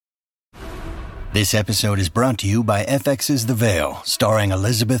This episode is brought to you by FX's The Veil, starring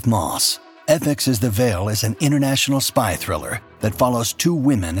Elizabeth Moss. FX's The Veil is an international spy thriller that follows two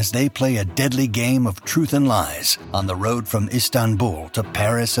women as they play a deadly game of truth and lies on the road from Istanbul to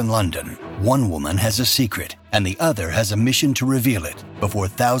Paris and London. One woman has a secret, and the other has a mission to reveal it before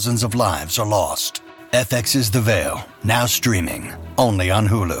thousands of lives are lost. FX's The Veil, now streaming, only on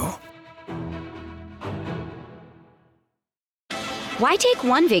Hulu. Why take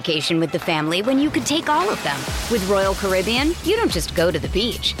one vacation with the family when you could take all of them? With Royal Caribbean, you don't just go to the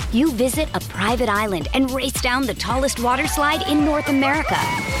beach. You visit a private island and race down the tallest water slide in North America.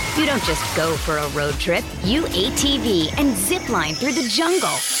 You don't just go for a road trip. You ATV and zip line through the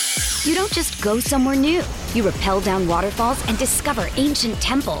jungle. You don't just go somewhere new. You rappel down waterfalls and discover ancient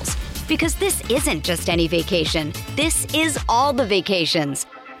temples. Because this isn't just any vacation. This is all the vacations.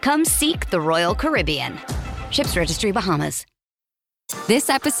 Come seek the Royal Caribbean. Ships Registry, Bahamas. This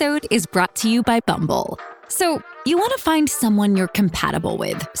episode is brought to you by Bumble. So, you want to find someone you're compatible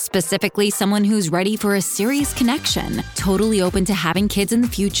with, specifically someone who's ready for a serious connection, totally open to having kids in the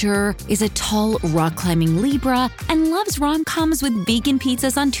future, is a tall, rock-climbing Libra, and loves rom-coms with vegan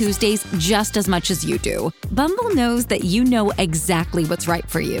pizzas on Tuesdays just as much as you do. Bumble knows that you know exactly what's right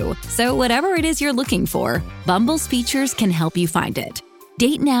for you. So whatever it is you're looking for, Bumble's features can help you find it.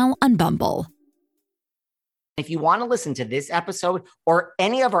 Date now on Bumble. If you want to listen to this episode or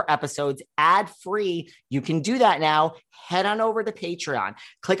any of our episodes ad-free, you can do that now. Head on over to Patreon.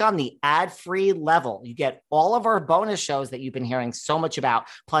 Click on the ad-free level. You get all of our bonus shows that you've been hearing so much about.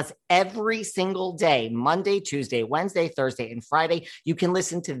 Plus, every single day, Monday, Tuesday, Wednesday, Thursday, and Friday, you can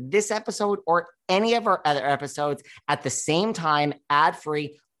listen to this episode or any of our other episodes at the same time,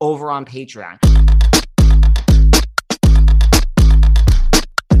 ad-free, over on Patreon.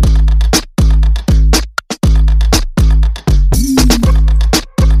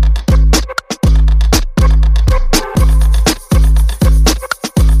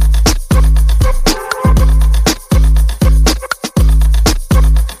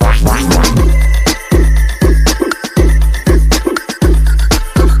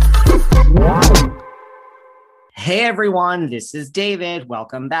 Hey everyone, this is David.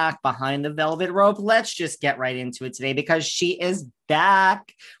 Welcome back behind the velvet rope. Let's just get right into it today because she is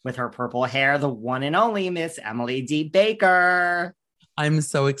back with her purple hair, the one and only Miss Emily D. Baker. I'm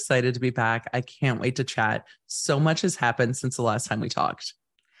so excited to be back. I can't wait to chat. So much has happened since the last time we talked.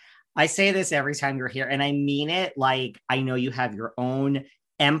 I say this every time you're here, and I mean it. Like, I know you have your own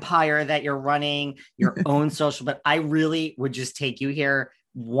empire that you're running, your own social, but I really would just take you here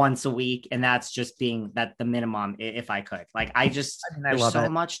once a week, and that's just being that the minimum if I could. Like, I there's so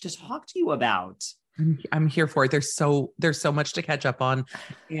much to talk to you about. I'm here for it. There's so much to catch up on,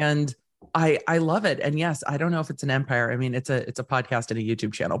 and I love it. And yes, I don't know if it's an empire. I mean, it's a podcast and a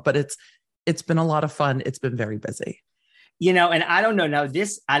YouTube channel, but it's been a lot of fun. It's been very busy. You know, and I don't know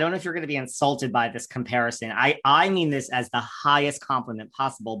I don't know if you're going to be insulted by this comparison. I mean this as the highest compliment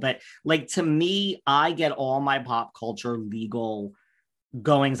possible, but like, to me, I get all my pop culture legal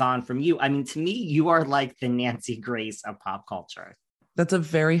goings on from you. I mean, to me, you are like the Nancy Grace of pop culture. That's a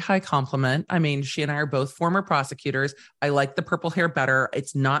very high compliment. I mean, she and I are both former prosecutors. I like the purple hair better.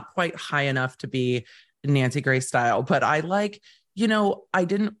 It's not quite high enough to be Nancy Grace style, but I like, I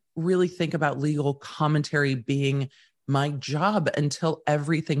didn't really think about legal commentary being my job until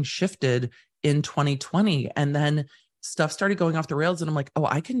everything shifted in 2020. And then stuff started going off the rails. And I'm like, oh,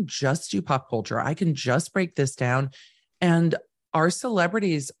 I can just do pop culture. I can just break this down. And our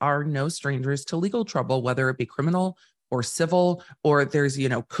celebrities are no strangers to legal trouble, whether it be criminal or civil, or there's,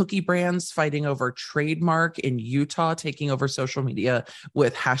 cookie brands fighting over trademark in Utah, taking over social media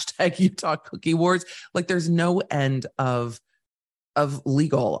with hashtag Utah Cookie Wars. Like, there's no end of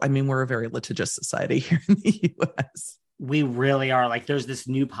legal. I mean, we're a very litigious society here in the US. We really are. Like, there's this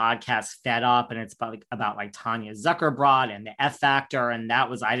new podcast, Fed Up, and it's about Tanya Zuckerbrod and the F Factor. And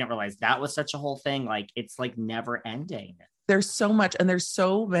I didn't realize that was such a whole thing. Like, it's like never ending. There's so much, and there's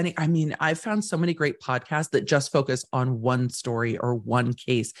so many. I mean, I've found so many great podcasts that just focus on one story or one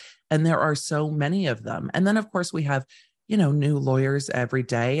case, and there are so many of them. And then, of course, we have, new lawyers every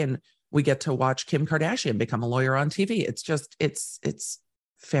day, and we get to watch Kim Kardashian become a lawyer on TV. It's just, it's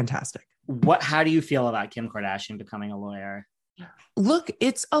fantastic. How do you feel about Kim Kardashian becoming a lawyer? Look,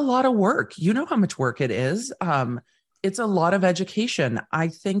 it's a lot of work. You know how much work it is. It's a lot of education. I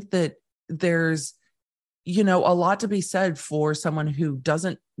think that there's, a lot to be said for someone who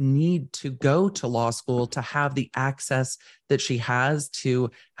doesn't need to go to law school to have the access that she has, to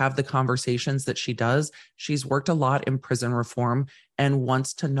have the conversations that she does. She's worked a lot in prison reform and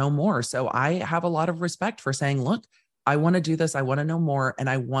wants to know more. So I have a lot of respect for saying, look, I want to do this. I want to know more. And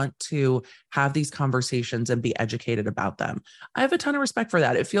I want to have these conversations and be educated about them. I have a ton of respect for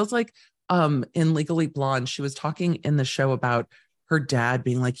that. It feels like in Legally Blonde, she was talking in the show about her dad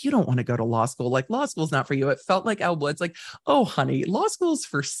being like, you don't want to go to law school. Like, law school's not for you. It felt like Elle Woods, like, oh, honey, law school's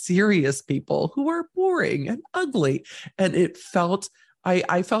for serious people who are boring and ugly. And it felt,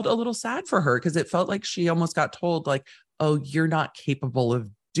 I felt a little sad for her because it felt like she almost got told like, oh, you're not capable of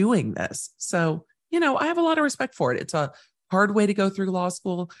doing this. So, I have a lot of respect for it. It's a hard way to go through law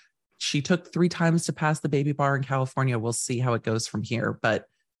school. She took 3 times to pass the baby bar in California. We'll see how it goes from here, but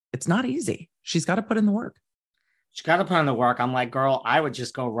it's not easy. She's got to put in the work. She got to put in the work. I'm like, girl, I would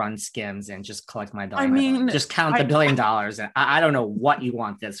just go run Skims and just collect my dollar. Just count the $1 billion. And I don't know what you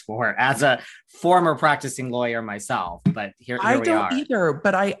want this for as a former practicing lawyer myself, but here we are. I don't either,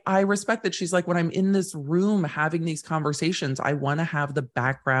 but I respect that she's like, when I'm in this room having these conversations, I want to have the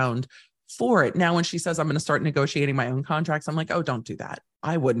background for it. Now, when she says I'm going to start negotiating my own contracts, I'm like, oh, don't do that.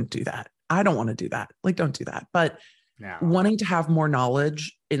 I wouldn't do that. I don't want to do that. Like, don't do that. But wanting to have more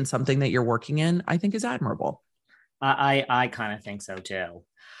knowledge in something that you're working in, I think is admirable. I kind of think so too.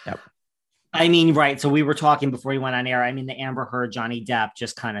 Yep. I mean, right. So we were talking before you went on air. I mean, the Amber Heard, Johnny Depp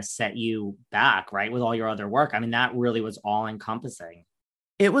just kind of set you back, right? With all your other work. I mean, that really was all encompassing.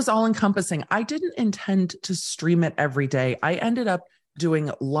 It was all encompassing. I didn't intend to stream it every day. I ended up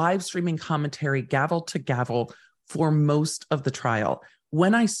doing live streaming commentary, gavel to gavel, for most of the trial.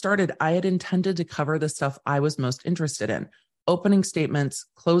 When I started, I had intended to cover the stuff I was most interested in. Opening statements,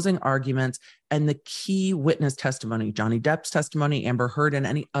 closing arguments, and the key witness testimony, Johnny Depp's testimony, Amber Heard, and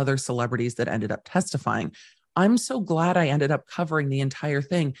any other celebrities that ended up testifying. I'm so glad I ended up covering the entire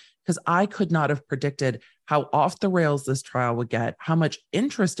thing because I could not have predicted how off the rails this trial would get, how much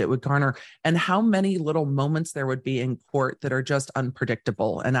interest it would garner, and how many little moments there would be in court that are just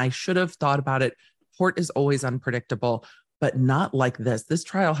unpredictable. And I should have thought about it. Court is always unpredictable, but not like this. This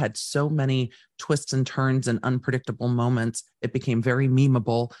trial had so many twists and turns and unpredictable moments. It became very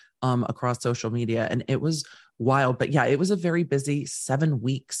memeable across social media, and it was wild. But yeah, it was a very busy 7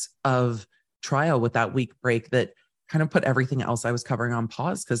 weeks of trial with that week break that kind of put everything else I was covering on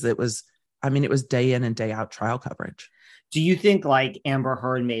pause because it was day in and day out trial coverage. Do you think like Amber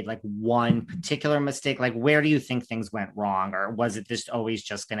Heard made like one particular mistake? Like, where do you think things went wrong? Or was it just always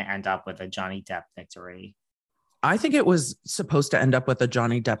just going to end up with a Johnny Depp victory? I think it was supposed to end up with a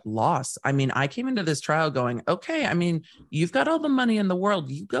Johnny Depp loss. I mean, I came into this trial going, okay, I mean, you've got all the money in the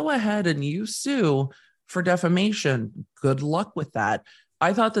world. You go ahead and you sue for defamation. Good luck with that.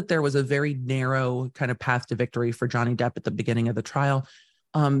 I thought that there was a very narrow kind of path to victory for Johnny Depp at the beginning of the trial.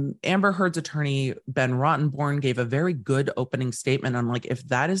 Amber Heard's attorney, Ben Rottenborn, gave a very good opening statement on like, if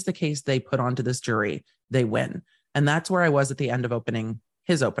that is the case they put onto this jury, they win. And that's where I was at the end of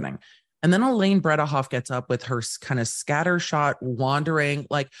his opening. And then Elaine Bredehoff gets up with her kind of scattershot wandering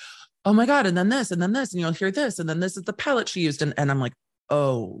like, oh my God, and then this, and you'll hear this, and then this is the palette she used. And I'm like,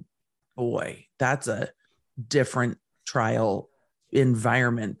 oh boy, that's a different trial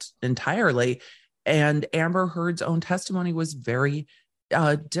environment entirely. And Amber Heard's own testimony was very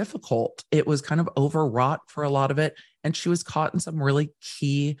difficult. It was kind of overwrought for a lot of it. And she was caught in some really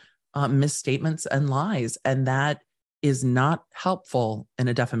key misstatements and lies. And that is not helpful in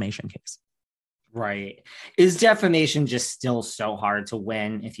a defamation case. Right. Is defamation just still so hard to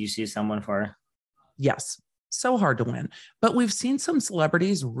win if you sue someone for? Yes. So hard to win. But we've seen some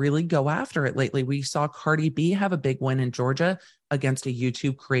celebrities really go after it lately. We saw Cardi B have a big win in Georgia against a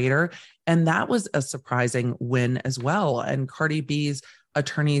YouTube creator. And that was a surprising win as well. And Cardi B's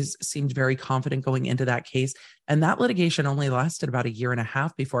attorneys seemed very confident going into that case. And that litigation only lasted about 1.5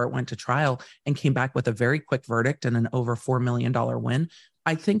 years before it went to trial and came back with a very quick verdict and an over $4 million win.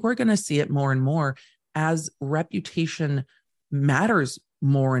 I think we're going to see it more and more as reputation matters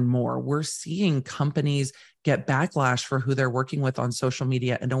more and more. We're seeing companies get backlash for who they're working with on social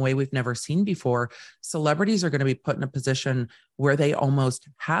media in a way we've never seen before. Celebrities are going to be put in a position where they almost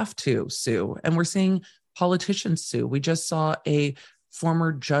have to sue. And we're seeing politicians sue. We just saw a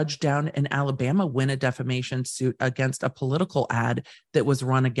former judge down in Alabama win a defamation suit against a political ad that was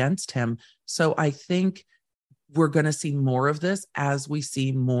run against him. So I think we're going to see more of this as we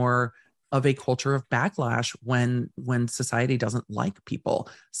see more of a culture of backlash when society doesn't like people.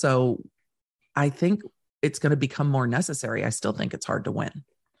 So I think it's going to become more necessary. I still think it's hard to win.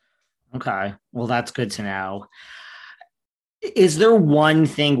 Okay. Well, that's good to know. Is there one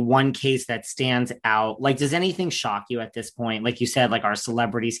case that stands out? Like, does anything shock you at this point? Like you said, like our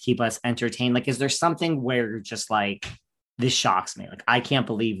celebrities keep us entertained. Like, is there something where you're just like, this shocks me? Like, I can't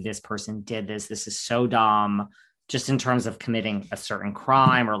believe this person did this. This is so dumb, just in terms of committing a certain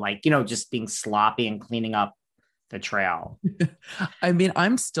crime or like, just being sloppy and cleaning up the trail. I mean,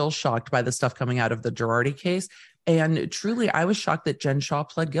 I'm still shocked by the stuff coming out of the Girardi case. And truly, I was shocked that Jen Shaw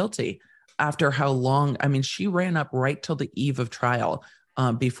pled guilty after how long. I mean, she ran up right till the eve of trial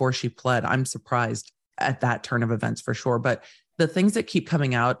before she pled. I'm surprised at that turn of events for sure. But the things that keep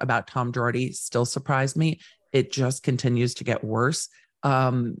coming out about Tom Girardi still surprise me. It just continues to get worse.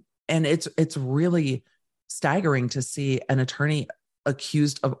 And it's really staggering to see an attorney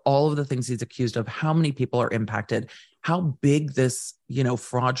accused of all of the things he's accused of, how many people are impacted, how big this,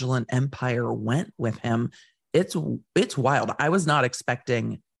 fraudulent empire went with him. It's wild. I was not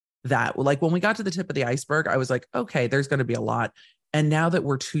expecting that. Like when we got to the tip of the iceberg, I was like, okay, there's going to be a lot. And now that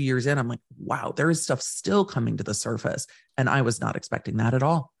we're 2 years in, I'm like, wow, there is stuff still coming to the surface. And I was not expecting that at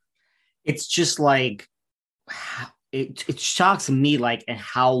all. It's just like, it shocks me, like, and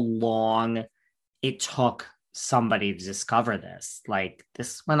how long it took somebody to discover this. Like,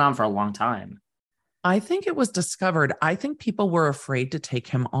 this went on for a long time. I think it was discovered. I think people were afraid to take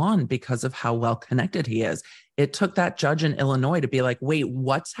him on because of how well connected he is. It took that judge in Illinois to be like, wait,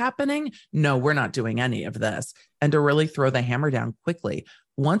 what's happening? No, we're not doing any of this. And to really throw the hammer down quickly.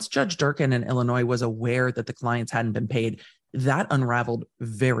 Once Judge Durkin in Illinois was aware that the clients hadn't been paid, that unraveled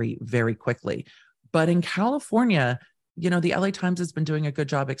very, very quickly. But in California, the LA Times has been doing a good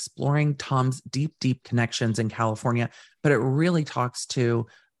job exploring Tom's deep, deep connections in California, but it really talks to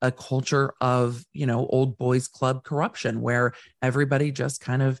a culture of, old boys club corruption where everybody just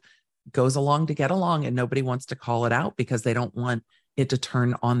kind of goes along to get along and nobody wants to call it out because they don't want it to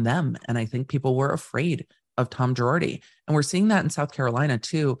turn on them. And I think people were afraid of Tom Girardi. And we're seeing that in South Carolina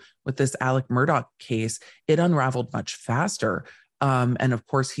too, with this Alec Murdaugh case. It unraveled much faster. And of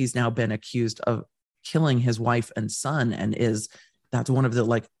course, he's now been accused of killing his wife and son and that's one of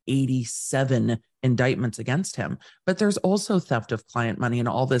the 87 indictments against him. But there's also theft of client money and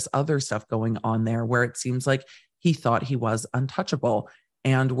all this other stuff going on there where it seems like he thought he was untouchable.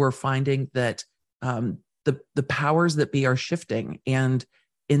 And we're finding that the powers that be are shifting. And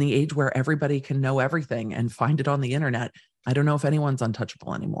in the age where everybody can know everything and find it on the internet, I don't know if anyone's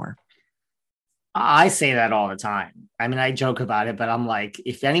untouchable anymore. I say that all the time. I mean, I joke about it, but I'm like,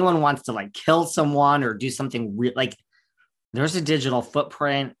 if anyone wants to kill someone or do something real, there's a digital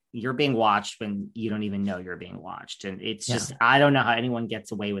footprint. You're being watched when you don't even know you're being watched. And it's just, I don't know how anyone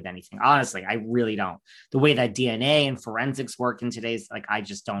gets away with anything. Honestly, I really don't. The way that DNA and forensics work in today's, I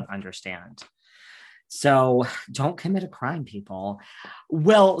just don't understand. So don't commit a crime, people.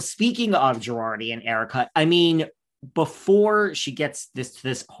 Well, speaking of Girardi and Erika, I mean, before she gets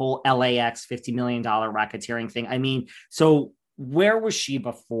this whole LAX $50 million racketeering thing, I mean, so where was she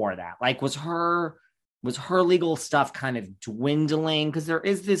before that? Was her legal stuff kind of dwindling? Because there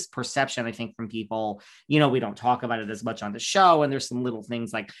is this perception, I think, from people, we don't talk about it as much on the show. And there's some little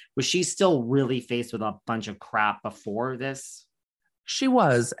things was she still really faced with a bunch of crap before this? She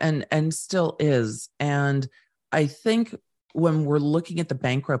was and still is. And I think when we're looking at the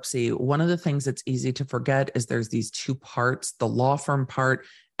bankruptcy, one of the things that's easy to forget is there's these two parts, the law firm part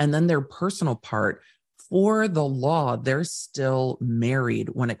and then their personal part. For the law, they're still married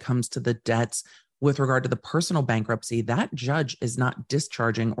when it comes to the debts. With regard to the personal bankruptcy, that judge is not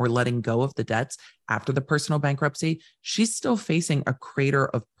discharging or letting go of the debts after the personal bankruptcy. She's still facing a crater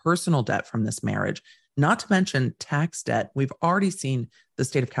of personal debt from this marriage, not to mention tax debt. We've already seen the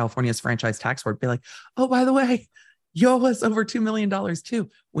state of California's franchise tax board be like, oh, by the way, you owe us over $2 million too.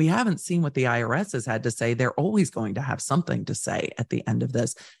 We haven't seen what the IRS has had to say. They're always going to have something to say at the end of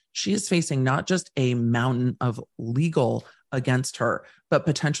this. She is facing not just a mountain of legal against her, but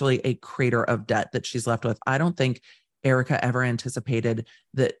potentially a crater of debt that she's left with. I don't think Erika ever anticipated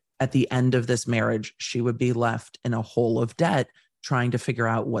that at the end of this marriage, she would be left in a hole of debt trying to figure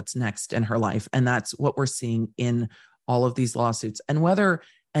out what's next in her life. And that's what we're seeing in all of these lawsuits. And whether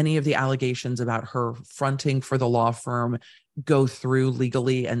any of the allegations about her fronting for the law firm go through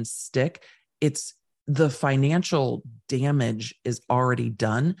legally and stick, it's the financial damage is already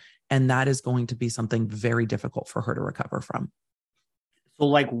done. And that is going to be something very difficult for her to recover from. So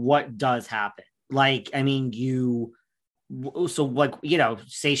what does happen? I mean,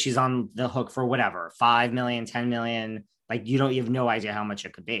 say she's on the hook for whatever, 5 million, 10 million, you have no idea how much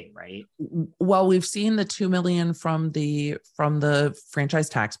it could be, right? Well, we've seen the 2 million from the franchise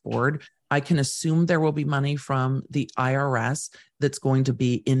tax board. I can assume there will be money from the IRS that's going to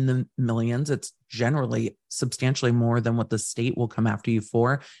be in the millions. It's generally substantially more than what the state will come after you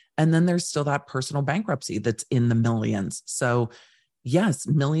for. And then there's still that personal bankruptcy that's in the millions. So yes,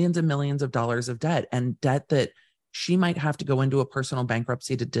 millions and millions of dollars of debt, and debt that she might have to go into a personal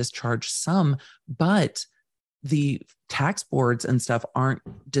bankruptcy to discharge some, but the tax boards and stuff aren't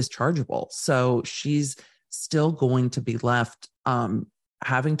dischargeable. So she's still going to be left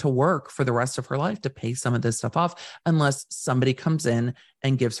having to work for the rest of her life to pay some of this stuff off, unless somebody comes in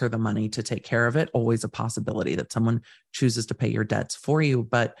and gives her the money to take care of it. Always a possibility that someone chooses to pay your debts for you.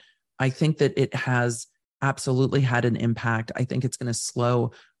 But I think that it has absolutely had an impact. I think it's going to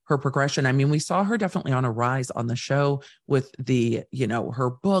slow her progression. I mean, we saw her definitely on a rise on the show with the, her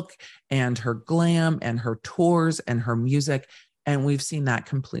book and her glam and her tours and her music. And we've seen that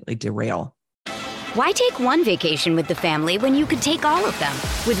completely derail. Why take one vacation with the family when you could take all of them?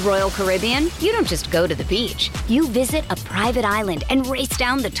 With Royal Caribbean, you don't just go to the beach. You visit a private island and race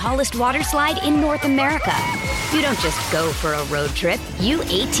down the tallest water slide in North America. You don't just go for a road trip. You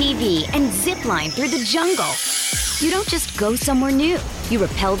ATV and zip line through the jungle. You don't just go somewhere new. You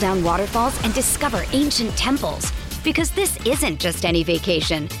rappel down waterfalls and discover ancient temples. Because this isn't just any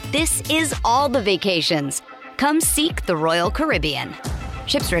vacation. This is all the vacations. Come seek the Royal Caribbean.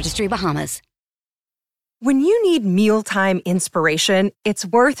 Ships Registry, Bahamas. When you need mealtime inspiration, it's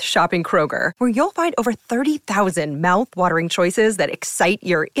worth shopping Kroger, where you'll find over 30,000 mouth-watering choices that excite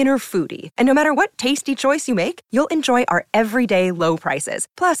your inner foodie. And no matter what tasty choice you make, you'll enjoy our everyday low prices,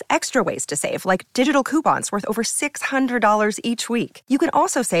 plus extra ways to save, like digital coupons worth over $600 each week. You can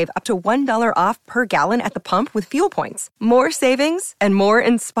also save up to $1 off per gallon at the pump with fuel points. More savings and more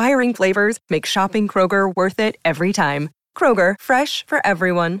inspiring flavors make shopping Kroger worth it every time. Kroger, fresh for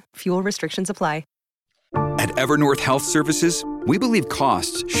everyone. Fuel restrictions apply. At Evernorth Health Services, we believe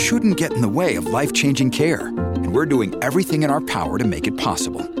costs shouldn't get in the way of life-changing care, and we're doing everything in our power to make it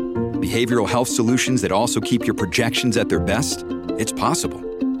possible. Behavioral health solutions that also keep your projections at their best? It's possible.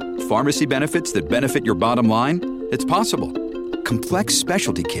 Pharmacy benefits that benefit your bottom line? It's possible. Complex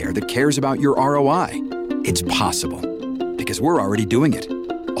specialty care that cares about your ROI? It's possible. Because we're already doing it.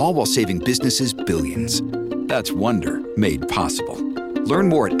 All while saving businesses billions. That's Wonder made possible. Learn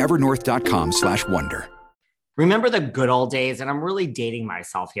more at evernorth.com/wonder. Remember the good old days? And I'm really dating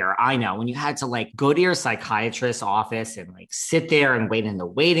myself here. I know, when you had to go to your psychiatrist's office and sit there and wait in the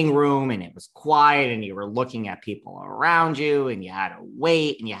waiting room, and it was quiet and you were looking at people around you and you had to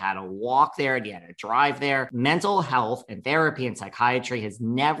wait and you had to walk there and you had to drive there. Mental health and therapy and psychiatry has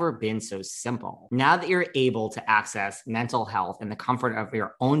never been so simple. Now that you're able to access mental health in the comfort of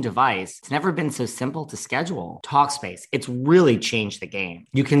your own device, it's never been so simple to schedule. Talkspace, it's really changed the game.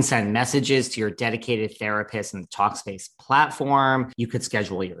 You can send messages to your dedicated therapist in the Talkspace platform. You could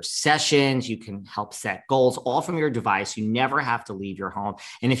schedule your sessions. You can help set goals all from your device. You never have to leave your home.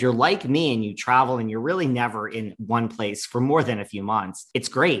 And if you're like me and you travel and you're really never in one place for more than a few months, it's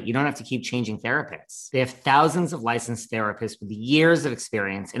great. You don't have to keep changing therapists. They have thousands of licensed therapists with years of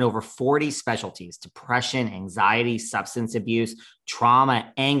experience in over 40 specialties: depression, anxiety, substance abuse,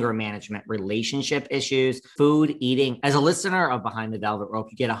 trauma, anger management, relationship issues, food, eating. As a listener of Behind the Velvet Rope,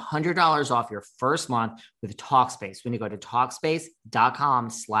 you get $100 off your first month with Talkspace when you go to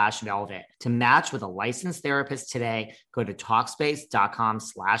Talkspace.com/velvet. To match with a licensed therapist today, go to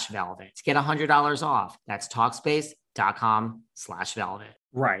Talkspace.com/velvet to get $100 off. That's Talkspace.com/velvet.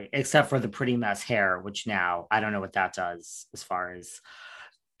 Right. Except for the pretty mess hair, which now I don't know what that does as far as.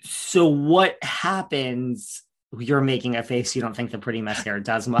 So what happens? You're making a face. You don't think the pretty mess hair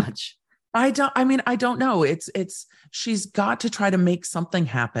does much? I don't know. She's got to try to make something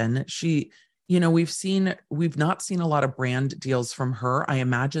happen. We've not seen a lot of brand deals from her. I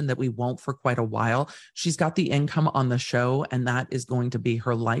imagine that we won't for quite a while. She's got the income on the show, and that is going to be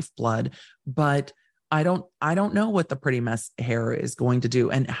her lifeblood. But I don't know what the pretty mess hair is going to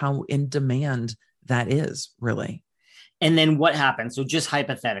do and how in demand that is, really. And then what happens? So just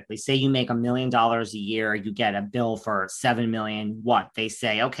hypothetically, say you make $1 million a year, you get a bill for $7 million. What? They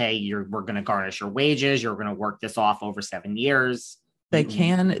say, okay, we're going to garnish your wages. You're going to work this off over 7 years. They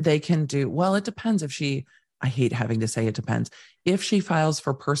can do, well, it depends I hate having to say it depends. If she files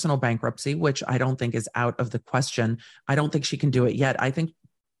for personal bankruptcy, which I don't think is out of the question, I don't think she can do it yet. I think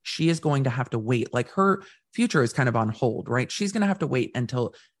she is going to have to wait. Her future is kind of on hold, right? She's going to have to wait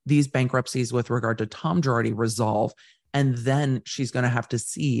until these bankruptcies with regard to Tom Girardi resolve. And then she's going to have to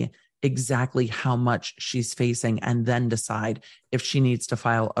see exactly how much she's facing and then decide if she needs to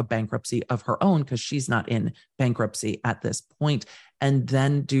file a bankruptcy of her own, because she's not in bankruptcy at this point, and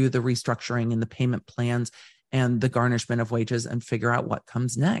then do the restructuring and the payment plans and the garnishment of wages and figure out what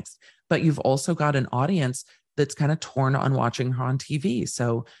comes next. But you've also got an audience that's kind of torn on watching her on TV.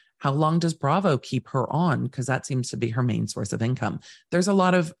 So how long does Bravo keep her on? Because that seems to be her main source of income. There's a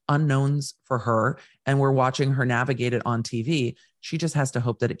lot of unknowns for her, and we're watching her navigate it on TV. She just has to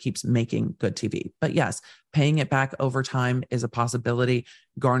hope that it keeps making good TV. But yes, paying it back over time is a possibility.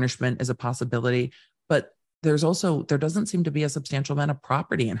 Garnishment is a possibility. But there doesn't seem to be a substantial amount of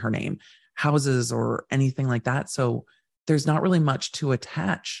property in her name. houses or anything like that. So there's not really much to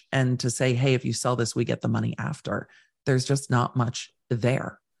attach and to say, hey, if you sell this, we get the money after. There's just not much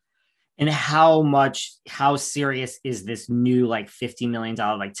there. And how serious is this new like $50 million?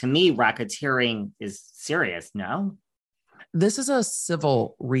 Like, to me, racketeering is serious, no? This is a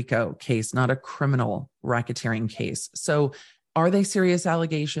civil RICO case, not a criminal racketeering case. So are they serious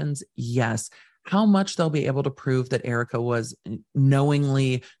allegations? Yes. How much they'll be able to prove that Erika was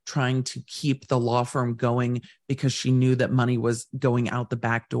knowingly trying to keep the law firm going because she knew that money was going out the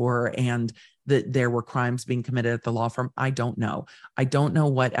back door and that there were crimes being committed at the law firm, I don't know. I don't know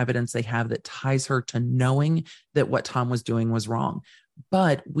what evidence they have that ties her to knowing that what Tom was doing was wrong.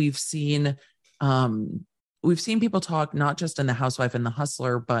 But we've seen people talk, not just in The Housewife and The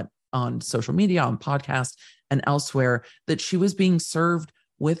Hustler, but on social media, on podcasts and elsewhere, that she was being served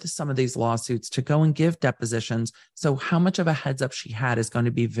with some of these lawsuits to go and give depositions. So how much of a heads up she had is going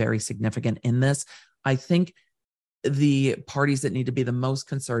to be very significant in this. I think the parties that need to be the most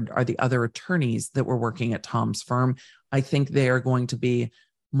concerned are the other attorneys that were working at Tom's firm. I think they are going to be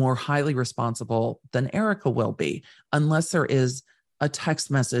more highly responsible than Erika will be, unless there is a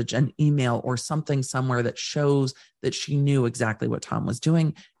text message, an email, or something somewhere that shows that she knew exactly what Tom was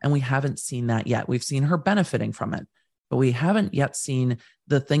doing. And we haven't seen that yet. We've seen her benefiting from it, but we haven't yet seen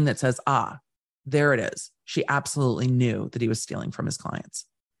the thing that says, there it is. She absolutely knew that he was stealing from his clients.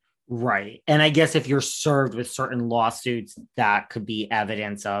 Right. And I guess if you're served with certain lawsuits, that could be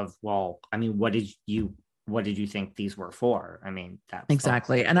evidence of, well, I mean, what did you think these were for? I mean, that's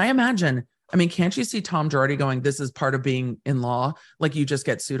exactly. And I imagine, can't you see Tom Girardi going, this is part of being in law? Like, you just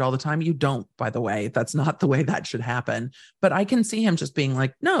get sued all the time. You don't, by the way. That's not the way that should happen. But I can see him just being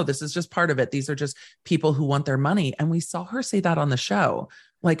like, no, this is just part of it. These are just people who want their money. And we saw her say that on the show.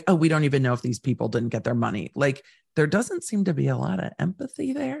 Like, oh, we don't even know if these people didn't get their money. Like, there doesn't seem to be a lot of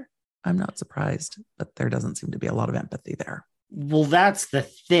empathy there. I'm not surprised, but there doesn't seem to be a lot of empathy there. Well, that's the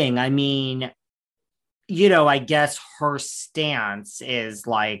thing. I mean, I guess her stance is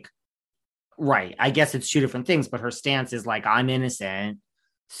like, right, I guess it's two different things, but her stance is like, I'm innocent,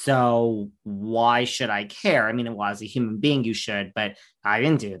 so why should I care? I mean, well, as a human being, you should, but I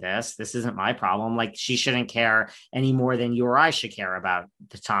didn't do this. This isn't my problem. Like, she shouldn't care any more than you or I should care about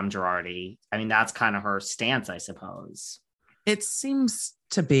the Tom Girardi. I mean, that's kind of her stance, I suppose. It seems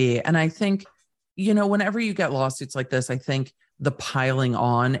to be. And I think, whenever you get lawsuits like this, I think the piling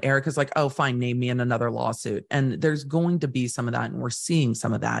on, Erika's like, oh, fine, name me in another lawsuit. And there's going to be some of that. And we're seeing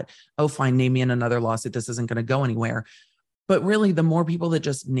some of that. Oh, fine, name me in another lawsuit. This isn't going to go anywhere. But really, the more people that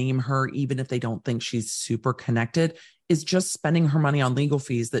just name her, even if they don't think she's super connected, is just spending her money on legal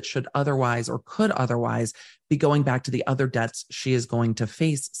fees that should otherwise or could otherwise be going back to the other debts she is going to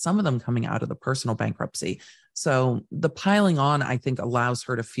face, some of them coming out of the personal bankruptcy. So the piling on, I think, allows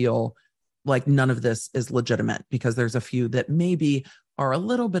her to feel like none of this is legitimate, because there's a few that maybe are a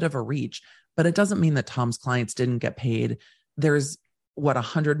little bit of a reach, but it doesn't mean that Tom's clients didn't get paid. There's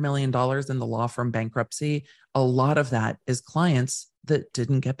 $100 million in the law firm bankruptcy. A lot of that is clients that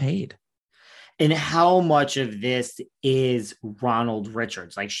didn't get paid. And how much of this is Ronald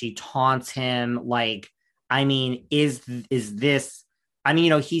Richards? Like, she taunts him. Like, I mean, is this, I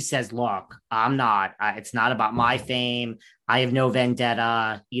mean, he says, look, it's not about my fame. I have no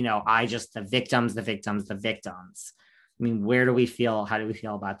vendetta. The victims. I mean, how do we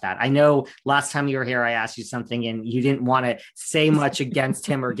feel about that? I know last time you were here, I asked you something and you didn't want to say much against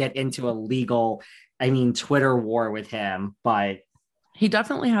him or get into a legal, Twitter war with him, but he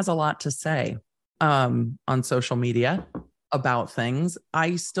definitely has a lot to say on social media about things.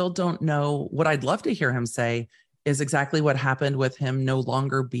 I still don't know. What I'd love to hear him say is exactly what happened with him no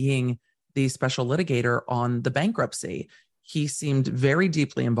longer being the special litigator on the bankruptcy. He seemed very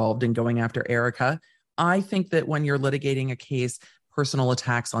deeply involved in going after Erika. I think that when you're litigating a case, personal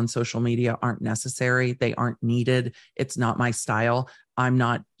attacks on social media aren't necessary. They aren't needed. It's not my style. I'm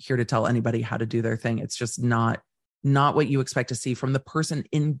not here to tell anybody how to do their thing. It's just not what you expect to see from the person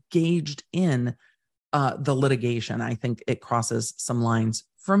engaged in the litigation. I think it crosses some lines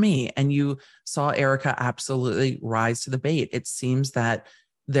for me. And you saw Erika absolutely rise to the bait. It seems that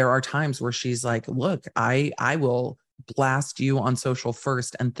there are times where she's like, look, I will blast you on social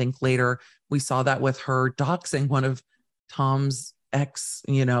first and think later. We saw that with her doxing one of Tom's ex,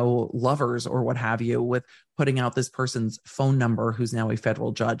 lovers or what have you, with putting out this person's phone number who's now a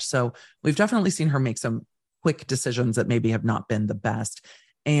federal judge. So we've definitely seen her make some quick decisions that maybe have not been the best.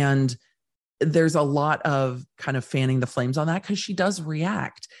 And there's a lot of kind of fanning the flames on that because she does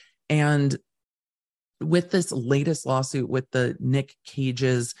react. And with this latest lawsuit with the Nick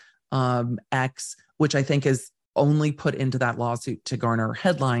Cage's ex, which I think is only put into that lawsuit to garner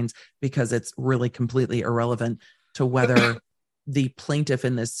headlines because it's really completely irrelevant to whether the plaintiff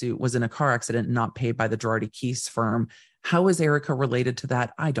in this suit was in a car accident not paid by the Girardi Keese firm. How is Erica related to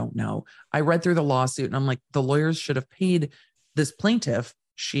that? I don't know. I read through the lawsuit and I'm like, the lawyers should have paid this plaintiff.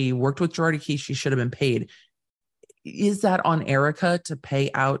 She worked with Girardi Keese. She should have been paid. Is that on Erica to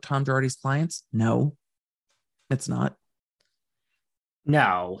pay out Tom Girardi's clients? No, it's not.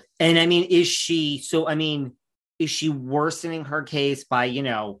 No. And I mean, is she worsening her case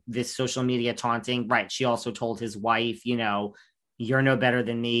by, this social media taunting? Right. She also told his wife, you're no better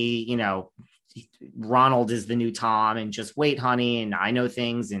than me. Ronald is the new Tom, and just wait, honey. And I know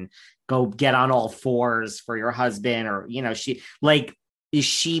things, and go get on all fours for your husband. Or, is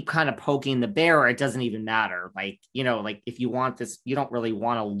she kind of poking the bear, or it doesn't even matter? If you want this, you don't really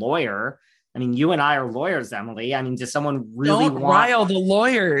want a lawyer. I mean, you and I are lawyers, Emily. I mean, does someone really don't rile the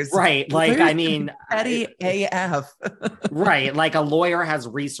lawyers? Right. Petty AF. Right. Like, a lawyer has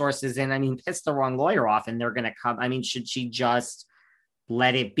resources, and piss the wrong lawyer off and they're going to come. Should she just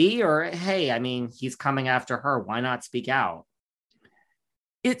let it be? Or, hey, he's coming after her. Why not speak out?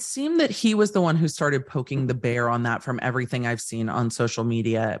 It seemed that he was the one who started poking the bear on that from everything I've seen on social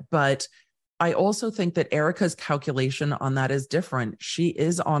media. But I also think that Erica's calculation on that is different. She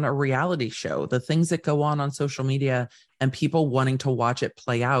is on a reality show. The things that go on social media and people wanting to watch it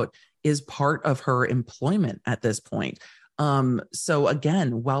play out is part of her employment at this point. So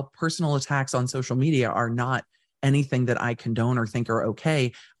again, while personal attacks on social media are not anything that I condone or think are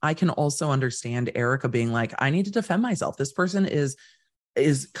okay, I can also understand Erica being like, I need to defend myself. This person is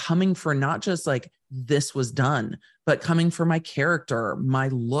coming for not just like this was done, but coming for my character, my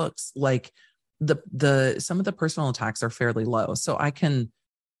looks. Like, some of the personal attacks are fairly low. So I can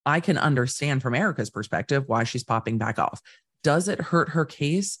understand from Erica's perspective why she's popping back off. Does it hurt her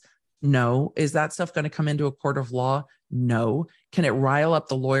case? No. Is that stuff going to come into a court of law? No. Can it rile up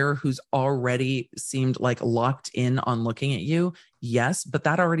the lawyer who's already seemed like locked in on looking at you? Yes, but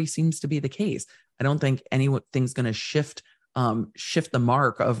that already seems to be the case. I don't think anything's going to shift the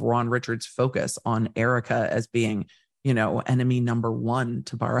mark of Ron Richards' focus on Erica as being, enemy number one,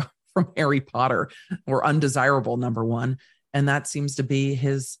 to borrow from Harry Potter, or undesirable number one. And that seems to be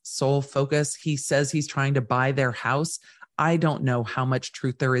his sole focus. He says he's trying to buy their house. I don't know how much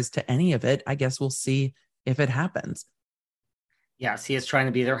truth there is to any of it. I guess we'll see if it happens. Yes, he is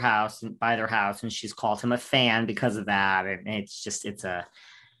trying to buy their house, and she's called him a fan because of that. And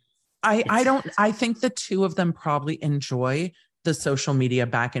I think the two of them probably enjoy the social media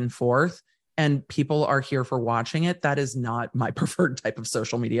back and forth, and people are here for watching it. That is not my preferred type of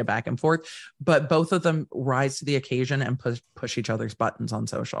social media back and forth, but both of them rise to the occasion and push each other's buttons on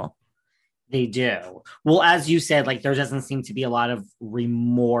social. They do. Well, as you said, there doesn't seem to be a lot of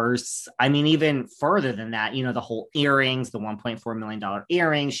remorse. Even further than that, the whole earrings, the $1.4 million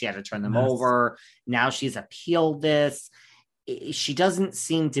earrings, she had to turn them over. Now she's appealed this. She doesn't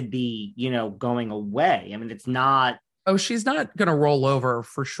seem to be, going away. It's not. Oh, she's not going to roll over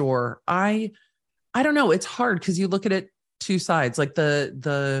for sure. I don't know. It's hard because you look at it two sides. Like,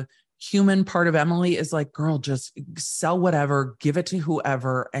 the human part of Emily is like, girl, just sell whatever, give it to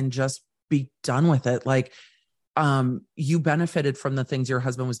whoever, and just be done with it. Like, you benefited from the things your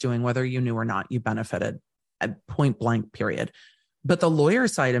husband was doing, whether you knew or not. You benefited, at point blank, period. But the lawyer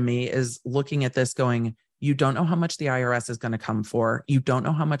side of me is looking at this going, you don't know how much the IRS is going to come for. You don't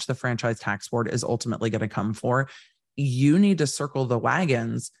know how much the Franchise Tax Board is ultimately going to come for. You need to circle the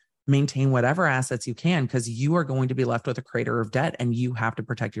wagons, maintain whatever assets you can, because you are going to be left with a crater of debt, and you have to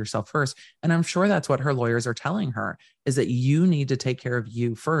protect yourself first. And I'm sure that's what her lawyers are telling her, is that you need to take care of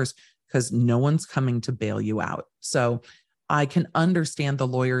you first, because no one's coming to bail you out. So I can understand the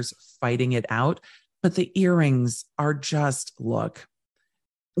lawyers fighting it out, but the earrings are just, look,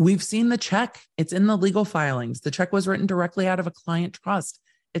 we've seen the check. It's in the legal filings. The check was written directly out of a client trust.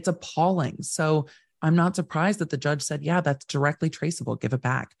 It's appalling. So I'm not surprised that the judge said, yeah, that's directly traceable. Give it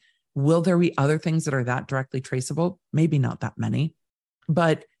back. Will there be other things that are that directly traceable? Maybe not that many.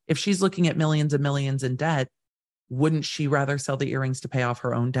 But if she's looking at millions and millions in debt, wouldn't she rather sell the earrings to pay off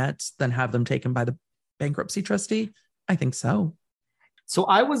her own debts than have them taken by the bankruptcy trustee? I think so. So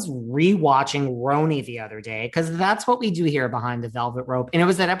I was rewatching Roni the other day, because that's what we do here behind the velvet rope. And it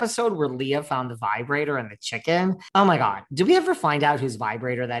was that episode where Leah found the vibrator and the chicken. Oh my God. Did we ever find out whose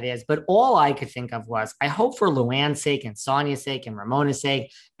vibrator that is? But all I could think of was, I hope for Luann's sake and Sonia's sake and Ramona's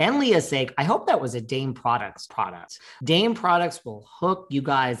sake and Leah's sake, I hope that was a Dame Products product. Dame Products will hook you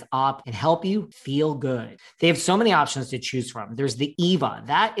guys up and help you feel good. They have so many options to choose from. There's the Eva.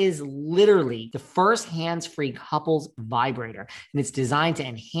 That is literally the first hands-free couples vibrator. And it's designed designed to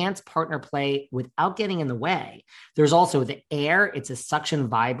enhance partner play without getting in the way. There's also the Air. It's a suction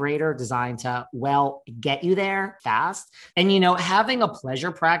vibrator designed to, well, get you there fast. And, having a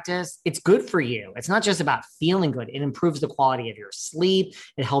pleasure practice, it's good for you. It's not just about feeling good. It improves the quality of your sleep.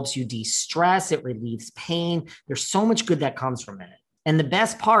 It helps you de-stress. It relieves pain. There's so much good that comes from it. And the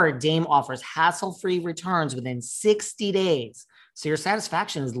best part, Dame offers hassle-free returns within 60 days. So your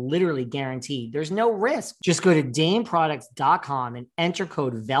satisfaction is literally guaranteed. There's no risk. Just go to dameproducts.com and enter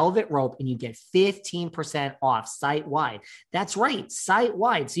code Velvet Rope and you get 15% off site-wide. That's right,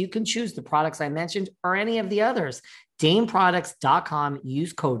 site-wide. So you can choose the products I mentioned or any of the others. dameproducts.com,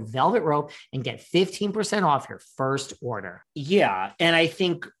 use code Velvet Rope and get 15% off your first order. Yeah. And I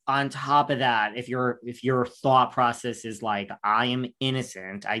think on top of that, if your thought process is like, I am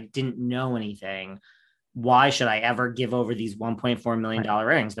innocent, I didn't know anything, why should I ever give over these $1.4 million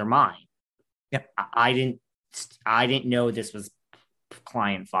earnings? They're mine. Yep. I didn't know this was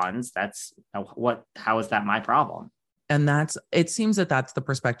client funds. How is that my problem? And it seems that that's the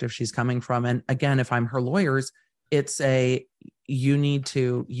perspective she's coming from. And again, if I'm her lawyers, it's you need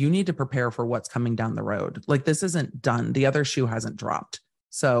to prepare for what's coming down the road. Like, this isn't done. The other shoe hasn't dropped.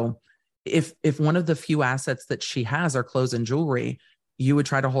 So if one of the few assets that she has are clothes and jewelry, you would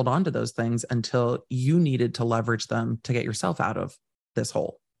try to hold on to those things until you needed to leverage them to get yourself out of this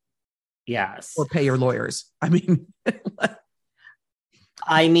hole. Yes. Or pay your lawyers.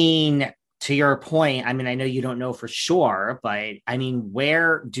 To your point, I know you don't know for sure, but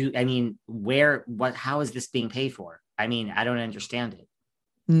how is this being paid for? I don't understand it.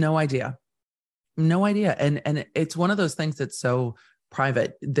 No idea. And it's one of those things that's so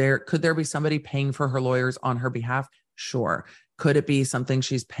private. Could there be somebody paying for her lawyers on her behalf? Sure. Could it be something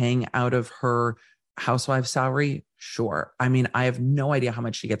she's paying out of her housewife salary? Sure. I have no idea how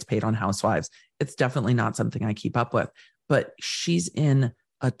much she gets paid on Housewives. It's definitely not something I keep up with, but she's in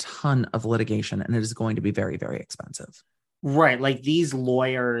a ton of litigation and it is going to be very, very expensive. Right. Like these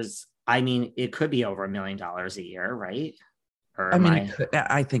lawyers, it could be over $1 million a year, right?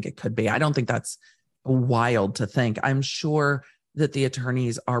 I think it could be. I don't think that's wild to think. I'm sure that the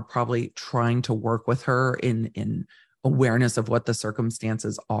attorneys are probably trying to work with her in awareness of what the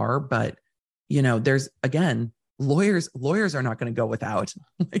circumstances are. But, there's, again, lawyers are not going to go without.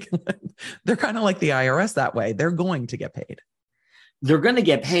 They're kind of like the IRS that way. They're going to get paid. They're going to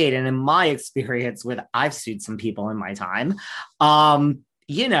get paid. And in my experience I've sued some people in my time,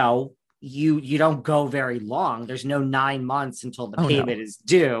 you don't go very long. There's no 9 months until the payment is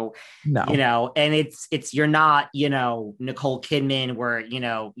due. No. And it's you're not, Nicole Kidman where,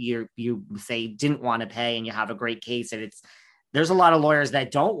 you say didn't want to pay and you have a great case. And there's a lot of lawyers that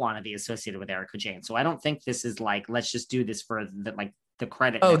don't want to be associated with Erika Jayne. So I don't think this is like, let's just do this for the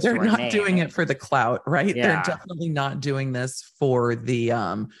credit. Oh, they're not doing it for the clout, right? Yeah. They're definitely not doing this for the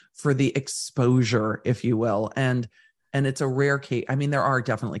exposure, if you will. And it's a rare case. There are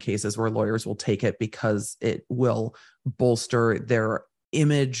definitely cases where lawyers will take it because it will bolster their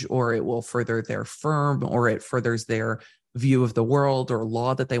image or it will further their firm or it furthers their view of the world or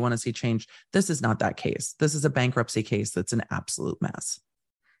law that they want to see changed. This is not that case. This is a bankruptcy case that's an absolute mess.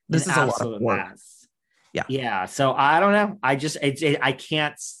 This is a lot of work. Mess. Yeah. Yeah. So I don't know. I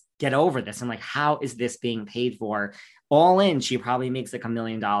can't get over this. I'm like, how is this being paid for? All in, she probably makes like $1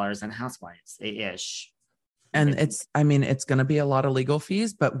 million on Housewives-ish. And it's going to be a lot of legal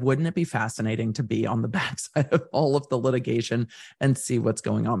fees, but wouldn't it be fascinating to be on the backside of all of the litigation and see what's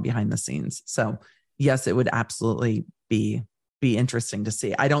going on behind the scenes? So yes, it would absolutely be interesting to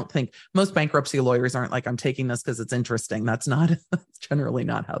see. I don't think most bankruptcy lawyers aren't like, I'm taking this because it's interesting. That's generally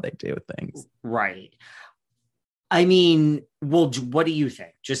not how they do things. Right. Well, what do you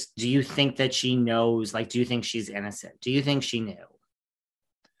think? Do you think that she knows? Like, do you think she's innocent? Do you think she knew?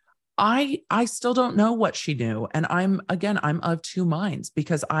 I still don't know what she knew. And I'm of two minds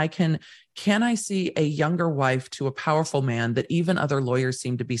because can I see a younger wife to a powerful man that even other lawyers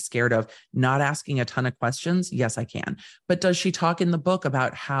seem to be scared of, not asking a ton of questions? Yes, I can. But does she talk in the book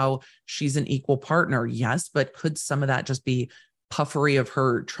about how she's an equal partner? Yes. But could some of that just be puffery of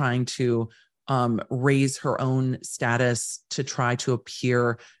her trying to raise her own status to try to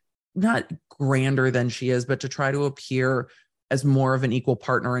appear not grander than she is, but to try to appear as more of an equal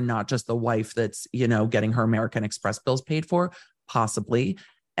partner and not just the wife that's, getting her American Express bills paid for? Possibly.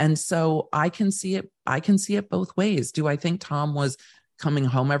 And so I can see it both ways. Do I think Tom was coming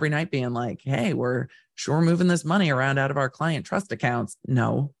home every night being like, hey, we're sure moving this money around out of our client trust accounts?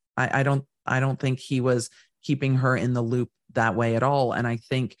 No, I don't think he was keeping her in the loop that way at all. And I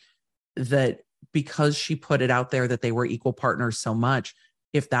think that because she put it out there that they were equal partners so much,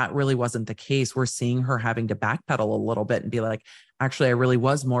 if that really wasn't the case, we're seeing her having to backpedal a little bit and be like, actually, I really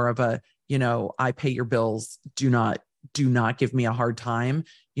was more of a, I pay your bills. Do not give me a hard time,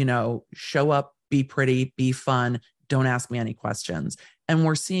 show up, be pretty, be fun. Don't ask me any questions. And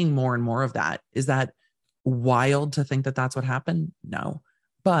we're seeing more and more of that. Is that wild to think that that's what happened? No,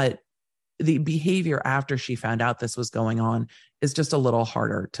 but the behavior after she found out this was going on is just a little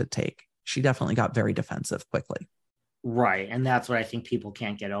harder to take. She definitely got very defensive quickly. Right. And that's what I think people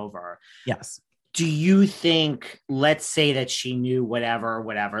can't get over. Yes. Do you think, let's say that she knew whatever,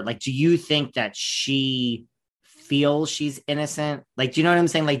 like, do you think that she feels she's innocent? Like, do you know what I'm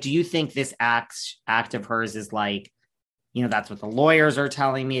saying? Like, do you think this act of hers is like, that's what the lawyers are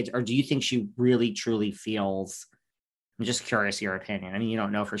telling me? Or do you think she really, truly feels? I'm just curious your opinion. I mean, you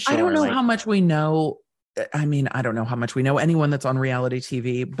don't know for sure. I don't know how much we know. I mean, I don't know how much we know anyone that's on reality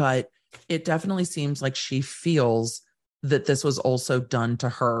TV, but it definitely seems like she feels that this was also done to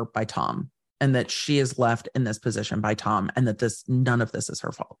her by Tom, and that she is left in this position by Tom, and that none of this is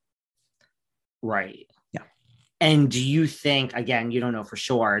her fault. Right. Yeah. And do you think, again, you don't know for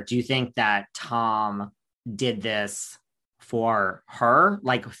sure, do you think that Tom did this for her,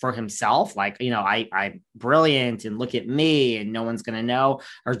 like for himself? Like, I'm brilliant and look at me and no one's going to know?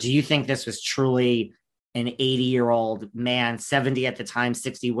 Or do you think this was truly an 80-year-old man, 70 at the time,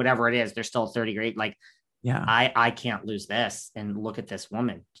 60, whatever it is, they're still 30 grade. Like, yeah, I can't lose this. And look at this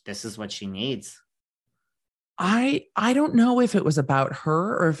woman. This is what she needs. I don't know if it was about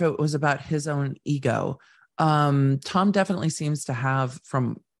her or if it was about his own ego. Tom definitely seems to have,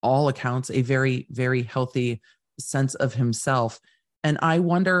 from all accounts, a very, very healthy sense of himself. And I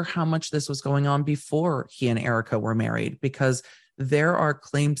wonder how much this was going on before he and Erika were married, because there are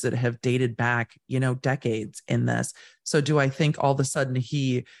claims that have dated back, decades in this. So do I think all of a sudden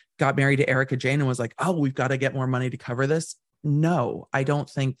he got married to Erika Jayne and was like, oh, we've got to get more money to cover this? No, I don't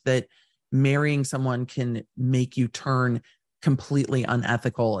think that marrying someone can make you turn completely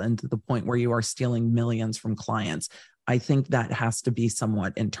unethical and to the point where you are stealing millions from clients. I think that has to be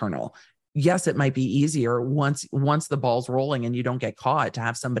somewhat internal. Yes, it might be easier once the ball's rolling and you don't get caught to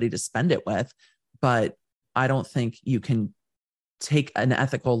have somebody to spend it with, but I don't think you can take an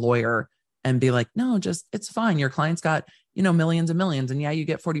ethical lawyer and be like, no, just, it's fine. Your client's got, millions and millions. And yeah, you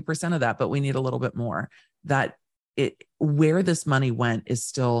get 40% of that, but we need a little bit more. Where this money went is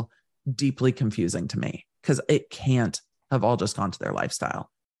still deeply confusing to me, because it can't have all just gone to their lifestyle.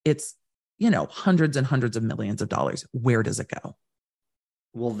 It's, hundreds and hundreds of millions of dollars. Where does it go?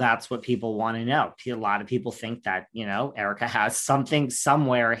 Well, that's what people want to know. A lot of people think that, Erika has something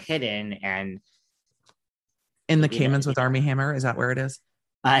somewhere hidden, and in the Caymans with Armie Hammer. Is that where it is?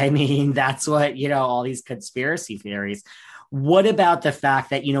 I mean, that's what, all these conspiracy theories. What about the fact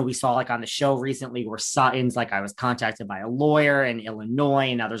that, we saw like on the show recently where Sutton's like, I was contacted by a lawyer in Illinois,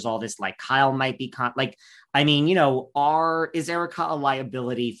 and now there's all this, like Kyle might be is Erika a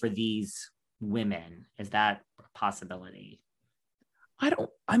liability for these women? Is that a possibility?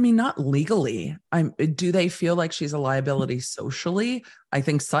 Not legally. Do they feel like she's a liability socially? I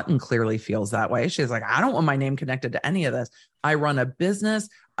think Sutton clearly feels that way. She's like, I don't want my name connected to any of this. I run a business.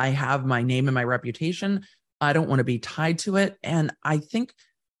 I have my name and my reputation. I don't want to be tied to it. And I think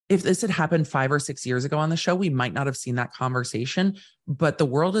if this had happened 5 or 6 years ago on the show, we might not have seen that conversation, but the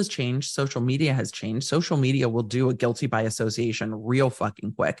world has changed. Social media has changed. Social media will do a guilty by association real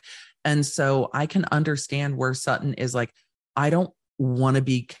fucking quick. And so I can understand where Sutton is like, I don't want to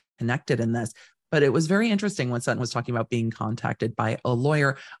be connected in this. But it was very interesting when Sutton was talking about being contacted by a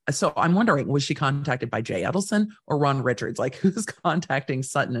lawyer. So I'm wondering, was she contacted by Jay Edelson or Ron Richards? Like, who's contacting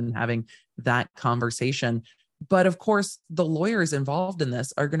Sutton and having that conversation? But of course, the lawyers involved in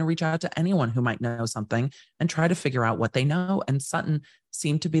this are going to reach out to anyone who might know something and try to figure out what they know. And Sutton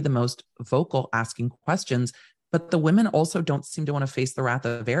seemed to be the most vocal, asking questions. But the women also don't seem to want to face the wrath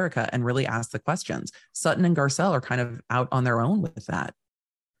of Erika and really ask the questions. Sutton and Garcelle are kind of out on their own with that.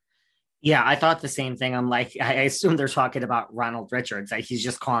 Yeah, I thought the same thing. I'm like, I assume they're talking about Ronald Richards. Like, he's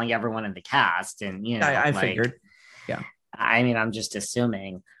just calling everyone in the cast. And, I figured. Yeah. I mean, I'm just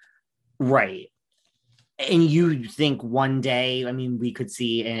assuming. Right. And you think one day, I mean, we could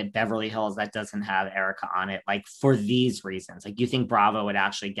see in Beverly Hills that doesn't have Erika on it, like for these reasons. Like, you think Bravo would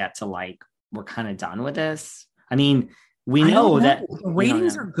actually get to like, we're kind of done with this? I mean, we know that the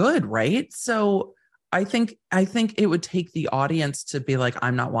ratings are good, right? So I think it would take the audience to be like,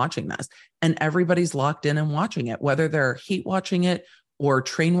 I'm not watching this. And everybody's locked in and watching it, whether they're hate watching it or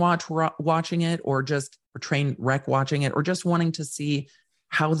train watching it or just train wreck watching it or just wanting to see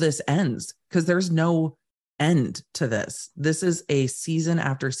how this ends. Because there's no end to this. This is a season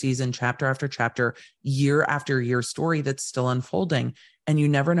after season, chapter after chapter, year after year story that's still unfolding. and you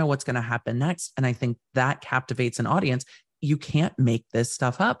never know what's going to happen next. And I think that captivates an audience. You can't make this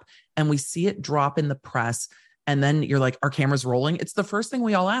stuff up. And we see it drop in the press. And then you're like, are cameras rolling? It's the first thing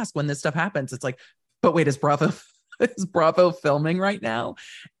we all ask when this stuff happens. It's like, but wait, is Bravo filming right now?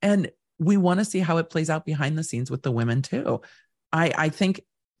 And we want to see how it plays out behind the scenes with the women too. I think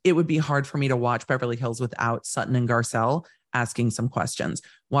it would be hard for me to watch Beverly Hills without Sutton and Garcelle asking some questions.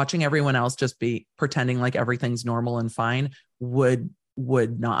 Watching everyone else just be pretending like everything's normal and fine would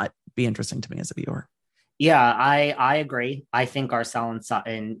not be interesting to me as a viewer. Yeah, I agree. I think Garcelle and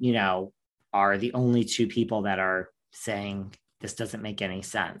Sutton, are the only two people that are saying this doesn't make any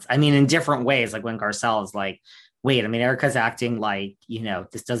sense. I mean, in different ways, like when Garcelle is like, wait, I mean, Erika's acting like,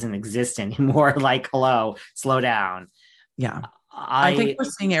 this doesn't exist anymore. Like, hello, slow down. Yeah. I think we're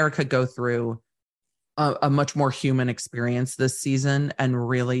seeing Erika go through a much more human experience this season. And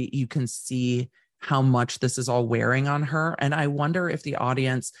really, you can see how much this is all wearing on her. And I wonder if the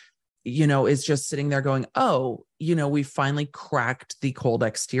audience, is just sitting there going, oh, we finally cracked the cold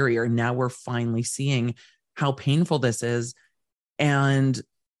exterior. Now we're finally seeing how painful this is. And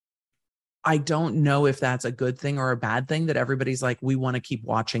I don't know if that's a good thing or a bad thing that everybody's like, we want to keep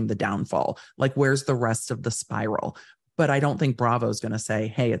watching the downfall. Like, where's the rest of the spiral? But I don't think Bravo's going to say,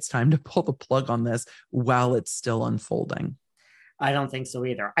 hey, it's time to pull the plug on this while it's still unfolding. I don't think so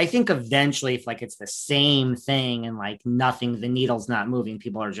either. I think eventually if it's the same thing and nothing, the needle's not moving,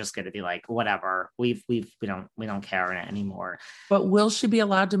 people are just going to be like, whatever, we don't care anymore. But will she be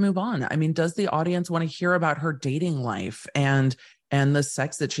allowed to move on? I mean, does the audience want to hear about her dating life and the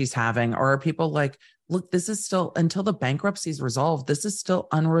sex that she's having? Or are people like, look, this is still, until the bankruptcy is resolved, this is still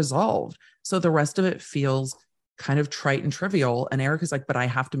unresolved. So the rest of it feels kind of trite and trivial. And Erika's like, but I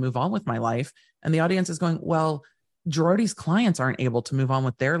have to move on with my life. And the audience is going, well, Girardi's clients aren't able to move on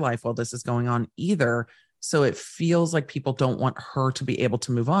with their life while this is going on either. So it feels like people don't want her to be able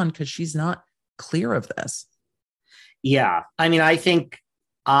to move on because she's not clear of this. Yeah. I mean, I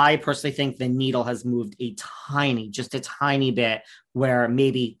personally think the needle has moved just a tiny bit, where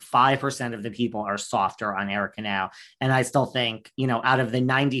maybe 5% of the people are softer on Erika now. And I still think, out of the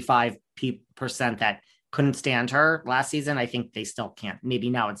 95% that couldn't stand her last season, I think they still can't. Maybe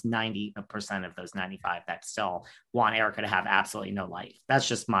now it's 90% of those 95 that still want Erika to have absolutely no life. That's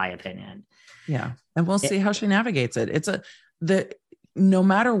just my opinion. Yeah. And we'll see how she navigates it. No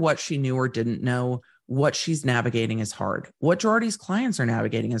matter what she knew or didn't know, what she's navigating is hard. What Girardi's clients are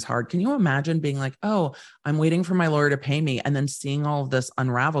navigating is hard. Can you imagine being like, oh, I'm waiting for my lawyer to pay me, and then seeing all of this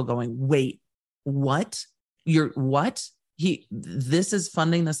unravel going, wait, what? This is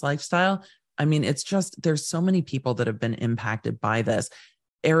funding this lifestyle? I mean, it's just, there's so many people that have been impacted by this.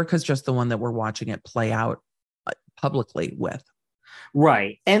 Erika's just the one that we're watching it play out publicly with.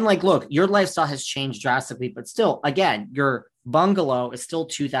 Right. And look, your lifestyle has changed drastically, but still, again, your bungalow is still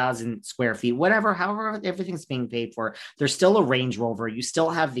 2,000 square feet, however, everything's being paid for. There's still a Range Rover. You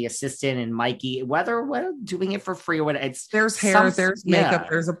still have the assistant and Mikey, whether doing it for free or whatever. There's hair, there's makeup,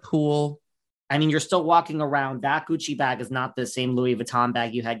 there's a pool. I mean, you're still walking around. That Gucci bag is not the same Louis Vuitton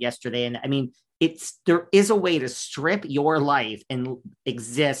bag you had yesterday. And I mean, there is a way to strip your life and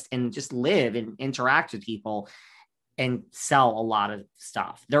exist and just live and interact with people and sell a lot of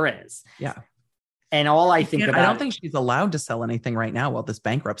stuff. There is. Yeah. And all I think about, I don't think she's allowed to sell anything right now while this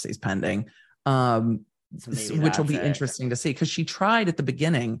bankruptcy is pending, which will be interesting to see. Because she tried at the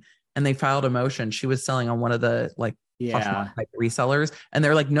beginning and they filed a motion. She was selling on one of the type resellers, and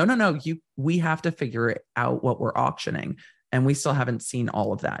they're like, no, we have to figure out what we're auctioning, and we still haven't seen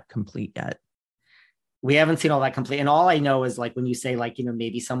all of that complete yet. We haven't seen all that complete, and all I know is when you say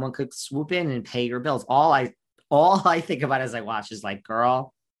maybe someone could swoop in and pay your bills. All I think about as I watch is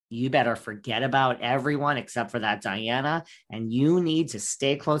girl, you better forget about everyone except for that Diana, and you need to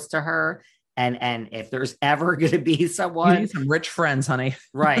stay close to her. And if there's ever going to be someone, you need some rich friends, honey.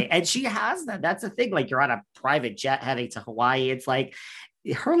 Right. And she has that. That's the thing. You're on a private jet heading to Hawaii. It's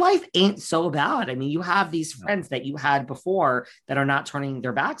her life ain't so bad. I mean, you have these friends that you had before that are not turning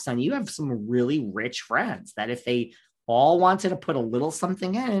their backs on you. You have some really rich friends that if they all wanted to put a little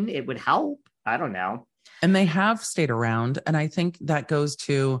something in, it would help. I don't know. And they have stayed around. And I think that goes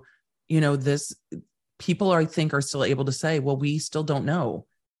to, this people I think are still able to say, well, we still don't know.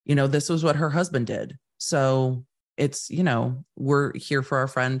 This was what her husband did. So it's, we're here for our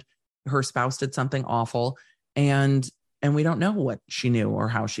friend. Her spouse did something awful, and we don't know what she knew or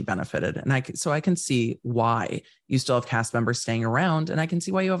how she benefited. And I can see why you still have cast members staying around. And I can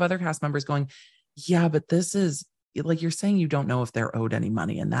see why you have other cast members going, yeah, but this is you're saying you don't know if they're owed any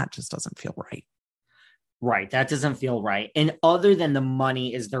money. And that just doesn't feel right. Right. That doesn't feel right. And other than the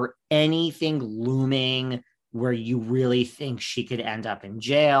money, is there anything looming where you really think she could end up in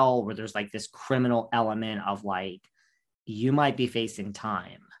jail, where there's like this criminal element of like, you might be facing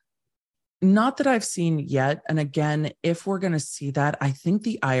time? Not that I've seen yet. And again, if we're going to see that, I think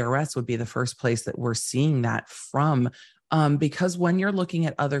the IRS would be the first place that we're seeing that from. Because when you're looking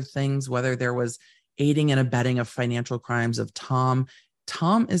at other things, whether there was aiding and abetting of financial crimes of Tom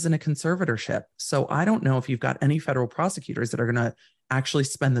is in a conservatorship. So I don't know if you've got any federal prosecutors that are going to actually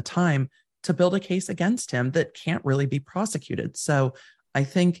spend the time to build a case against him that can't really be prosecuted. So I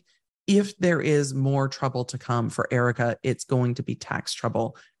think if there is more trouble to come for Erika, it's going to be tax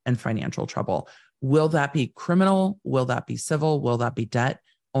trouble and financial trouble. Will that be criminal? Will that be civil? Will that be debt?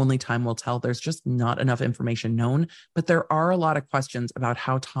 Only time will tell. There's just not enough information known, but there are a lot of questions about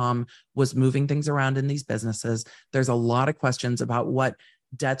how Tom was moving things around in these businesses. There's a lot of questions about what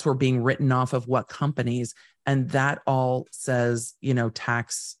debts were being written off of what companies. And that all says,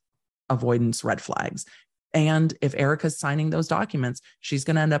 tax avoidance red flags. And if Erika's signing those documents, she's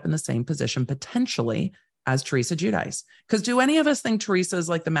going to end up in the same position potentially as Teresa Giudice. Because do any of us think Teresa's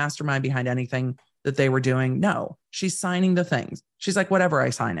like the mastermind behind anything that they were doing? No, she's signing the things. She's like, whatever,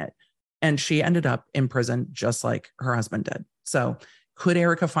 I sign it. And she ended up in prison just like her husband did. So could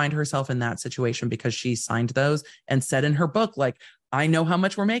Erika find herself in that situation because she signed those and said in her book, like, I know how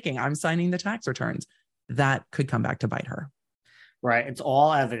much we're making, I'm signing the tax returns? That could come back to bite her. Right. It's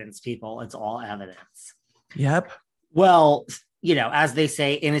all evidence, people. It's all evidence. Yep. Well, as they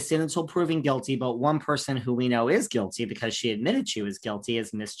say, innocent until proven guilty. But one person who we know is guilty because she admitted she was guilty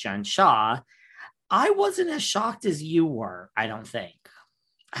is Miss Jen Shah. I wasn't as shocked as you were, I don't think.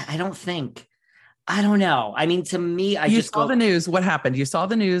 I don't know. I mean, to me, you saw the news. What happened? You saw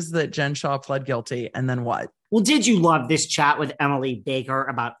the news that Jen Shah pled guilty, and then what? Well, did you love this chat with Emily Baker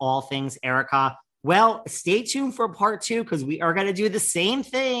about all things Erika? Well, stay tuned for part 2 because we are going to do the same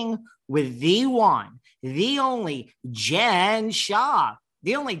thing with the one, the only Jen Shah.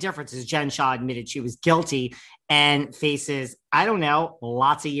 The only difference is Jen Shah admitted she was guilty and faces, I don't know,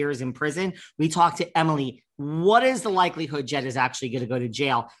 lots of years in prison. We talked to Emily. What is the likelihood Jen is actually going to go to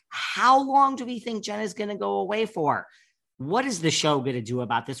jail? How long do we think Jen is going to go away for? What is the show going to do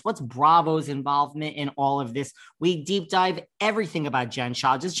about this? What's Bravo's involvement in all of this? We deep dive everything about Jen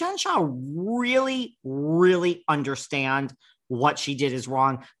Shah. Does Jen Shah really, really understand what she did is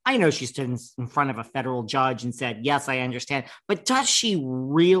wrong? I know she stood in front of a federal judge and said, yes, I understand. But does she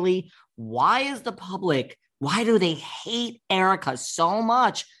really? Why do they hate Erika so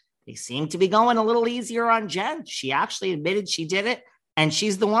much? They seem to be going a little easier on Jen. She actually admitted she did it, and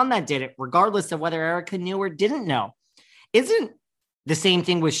she's the one that did it, regardless of whether Erika knew or didn't know. Isn't the same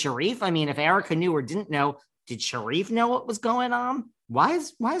thing with Sharrieff? I mean, if Erika knew or didn't know, did Sharrieff know what was going on? Why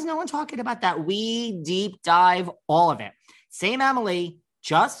is no one talking about that? We deep dive all of it. Same Emily,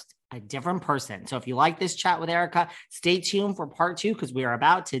 just a different person. So if you like this chat with Erika, stay tuned for part 2 because we are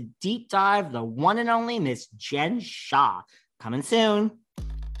about to deep dive the one and only Miss Jen Shah. Coming soon.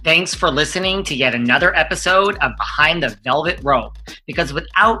 Thanks for listening to yet another episode of Behind the Velvet Rope. Because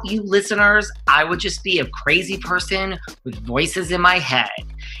without you listeners, I would just be a crazy person with voices in my head.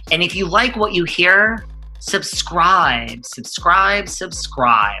 And if you like what you hear, subscribe on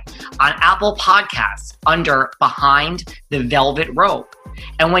Apple Podcasts under Behind the Velvet Rope.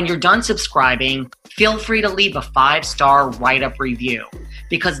 And when you're done subscribing, feel free to leave a 5-star write-up review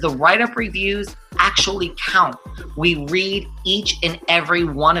because the write-up reviews actually count. We read each and every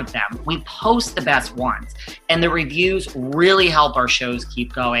one of them. We post the best ones, and the reviews really help our shows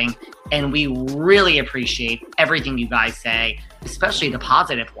keep going. And we really appreciate everything you guys say, especially the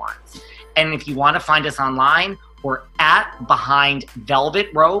positive ones. And if you want to find us online, we're at Behind Velvet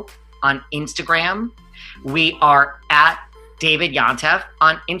Rope on Instagram. We are at David Yontef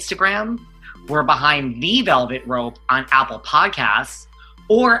on Instagram. We're Behind the Velvet Rope on Apple Podcasts.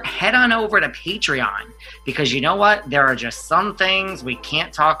 Or head on over to Patreon because you know what? There are just some things we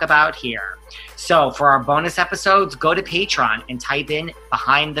can't talk about here. So for our bonus episodes, go to Patreon and type in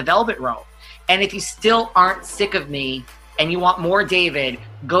Behind the Velvet Rope. And if you still aren't sick of me and you want more David,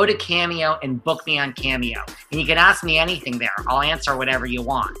 go to Cameo and book me on Cameo. And you can ask me anything there. I'll answer whatever you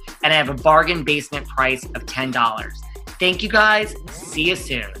want. And I have a bargain basement price of $10. Thank you guys. See you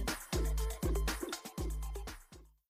soon.